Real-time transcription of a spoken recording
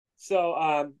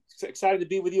So excited to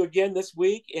be with you again this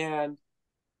week, and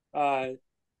uh,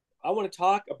 I want to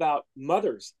talk about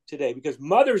mothers today because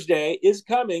Mother's Day is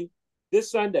coming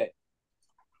this Sunday.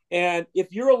 And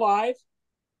if you're alive,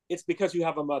 it's because you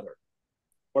have a mother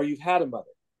or you've had a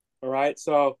mother. All right.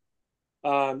 So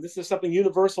this is something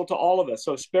universal to all of us.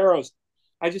 So Sparrows,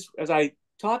 as I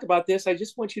talk about this, I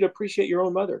just want you to appreciate your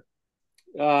own mother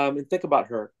and think about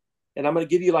her. And I'm going to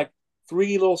give you like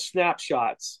three little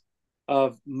snapshots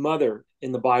of mother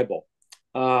in the Bible.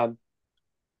 Um,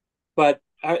 but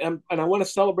I want to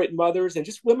celebrate mothers and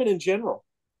just women in general.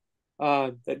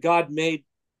 That God made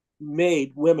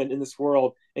women in this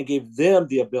world and gave them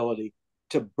the ability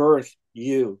to birth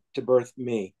you, to birth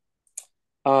me.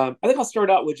 I think I'll start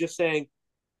out with just saying,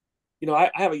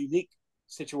 I have a unique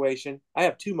situation. I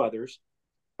have two mothers,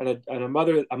 and a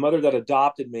mother that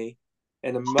adopted me,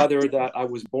 and a mother that I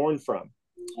was born from,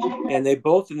 and they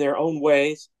both, in their own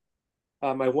ways,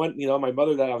 my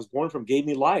mother that I was born from gave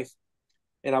me life,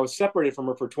 and I was separated from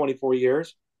her for 24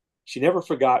 years. She never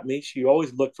forgot me. She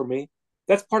always looked for me.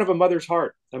 That's part of a mother's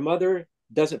heart. A mother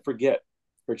doesn't forget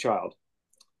her child.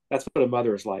 That's what a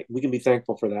mother is like. We can be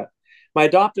thankful for that. My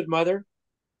adoptive mother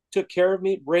took care of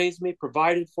me, raised me,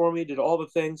 provided for me, did all the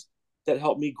things that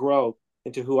helped me grow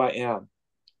into who I am.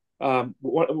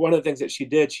 One of the things that she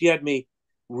did, she had me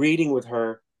reading with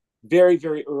her very,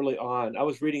 very early on. I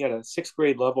was reading at a sixth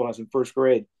grade level when I was in first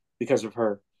grade because of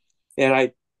her.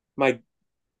 And my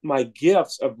my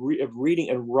gifts of reading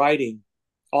and writing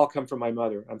all come from my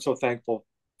mother. I'm so thankful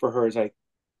for her as I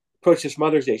approach this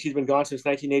Mother's Day. She's been gone since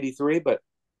 1983, but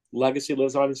legacy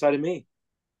lives on inside of me.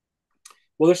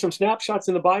 Well, there's some snapshots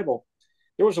in the Bible.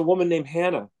 There was a woman named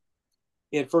Hannah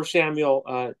in First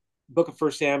Samuel, book of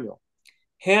First Samuel.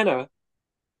 Hannah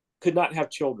could not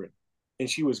have children, and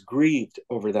she was grieved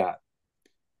over that.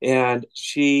 And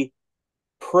she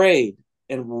prayed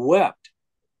and wept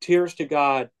tears to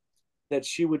God that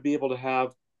she would be able to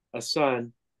have a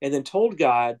son, and then told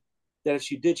God that if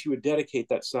she did, she would dedicate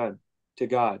that son to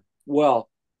God. Well,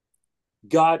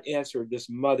 God answered this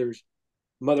mother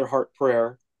heart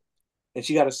prayer, and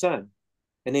she got a son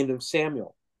and named him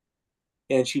Samuel.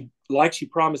 And she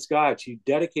promised God, she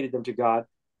dedicated them to God,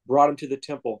 brought him to the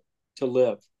temple to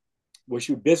live, where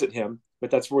she would visit him, but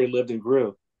that's where he lived and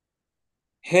grew.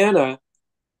 Hannah,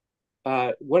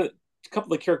 a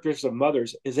couple of characteristics of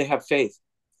mothers is they have faith.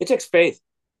 It takes faith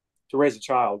to raise a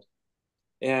child.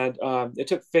 And it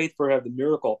took faith for her to have the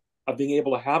miracle of being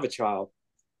able to have a child.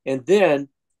 And then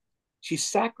she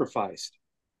sacrificed.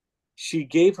 She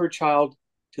gave her child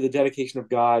to the dedication of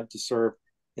God to serve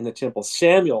in the temple.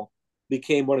 Samuel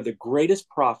became one of the greatest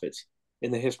prophets in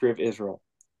the history of Israel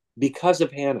because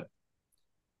of Hannah.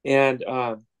 And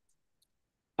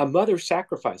a mother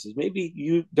sacrifices. Maybe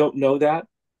you don't know that,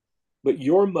 but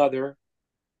your mother,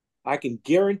 I can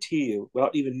guarantee you,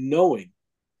 without even knowing,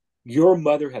 your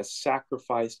mother has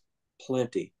sacrificed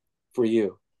plenty for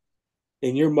you.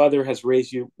 And your mother has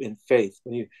raised you in faith.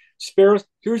 When you Sparrows,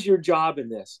 here's your job in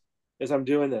this as I'm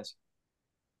doing this.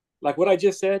 Like what I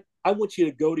just said, I want you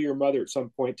to go to your mother at some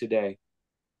point today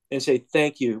and say,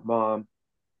 thank you, Mom,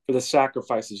 for the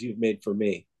sacrifices you've made for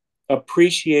me.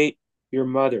 Appreciate your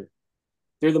mother.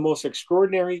 They're the most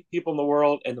extraordinary people in the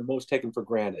world and the most taken for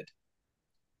granted.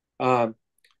 Um,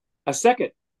 a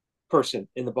second person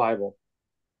in the Bible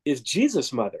is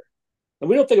Jesus' mother. And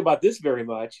we don't think about this very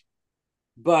much,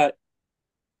 but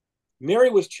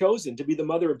Mary was chosen to be the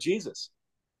mother of Jesus.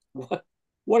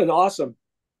 What an awesome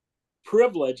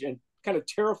privilege and kind of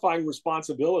terrifying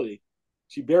responsibility.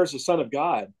 She bears the Son of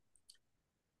God.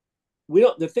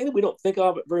 The thing that we don't think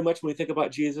of very much when we think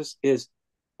about Jesus is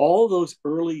all those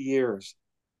early years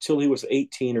till he was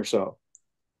 18 or so.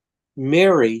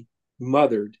 Mary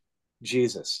mothered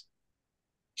Jesus.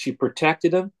 She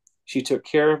protected him. She took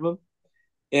care of him.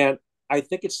 And I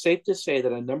think it's safe to say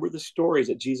that a number of the stories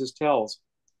that Jesus tells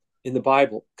in the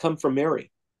Bible come from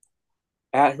Mary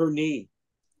at her knee,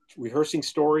 rehearsing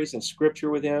stories and scripture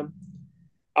with him.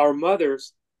 Our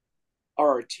mothers are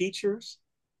our teachers.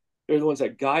 They're the ones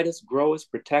that guide us, grow us,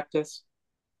 protect us,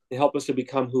 and help us to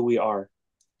become who we are.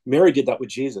 Mary did that with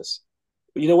Jesus.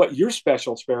 But you know what? You're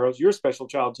special, Sparrows. You're a special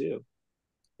child too.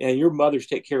 And your mothers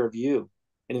take care of you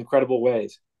in incredible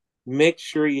ways. Make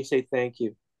sure you say thank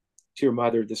you to your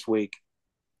mother this week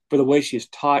for the way she has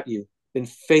taught you, been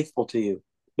faithful to you,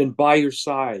 been by your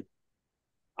side.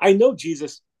 I know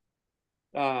Jesus,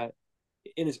 in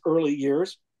his early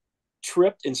years,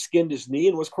 tripped and skinned his knee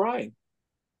and was crying.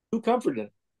 Who comforted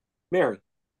him? Mary,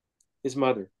 his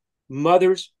mother.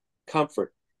 Mother's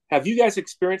comfort. Have you guys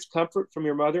experienced comfort from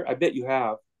your mother? I bet you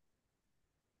have.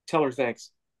 Tell her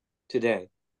thanks today.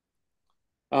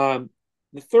 Um,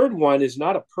 The third one is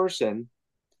not a person,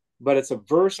 but it's a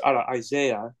verse out of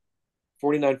Isaiah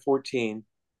 49:14,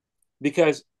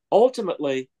 because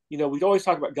ultimately, we always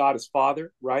talk about God as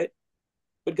Father, right?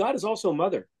 But God is also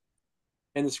Mother.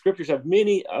 And the scriptures have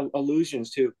many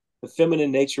allusions to the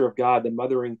feminine nature of God, the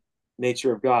mothering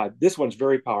nature of God. This one's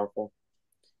very powerful.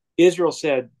 Israel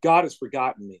said, God has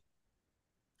forgotten me.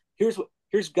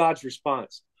 Here's God's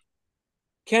response.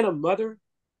 Can a mother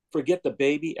forget the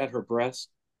baby at her breast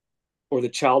or the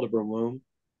child of her womb?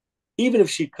 Even if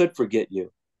she could forget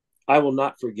you, I will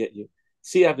not forget you.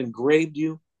 See, I've engraved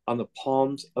you on the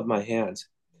palms of my hands.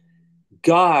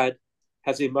 God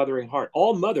has a mothering heart.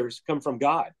 All mothers come from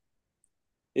God.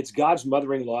 It's God's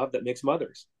mothering love that makes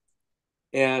mothers.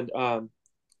 And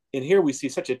in here we see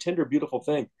such a tender, beautiful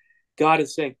thing. God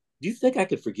is saying, do you think I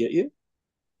could forget you?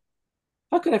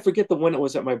 How could I forget the one that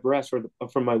was at my breast or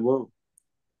from my womb?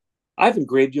 I've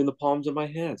engraved you in the palms of my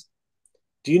hands.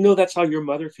 Do you know that's how your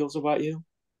mother feels about you?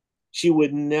 She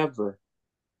would never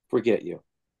forget you,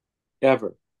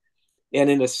 ever. And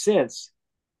in a sense,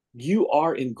 you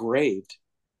are engraved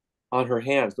on her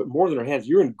hands, but more than her hands,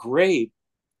 you're engraved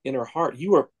in her heart.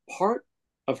 You are part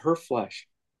of her flesh.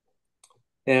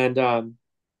 And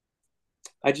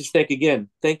I just think, again,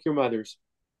 thank your mothers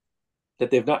that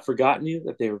they've not forgotten you,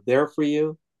 that they are there for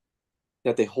you,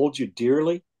 that they hold you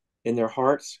dearly in their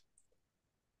hearts.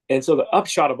 And so the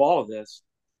upshot of all of this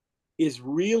is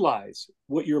realize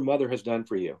what your mother has done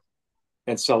for you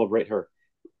and celebrate her.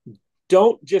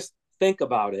 Don't just think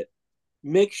about it.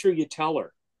 Make sure you tell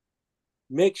her.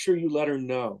 Make sure you let her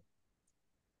know.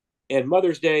 And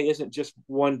Mother's Day isn't just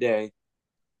one day.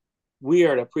 We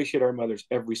are to appreciate our mothers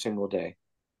every single day.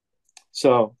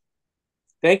 So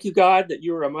thank you, God, that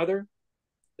you are a mother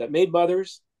that made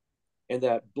mothers and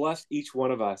that blessed each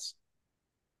one of us.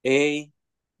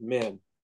 Amen.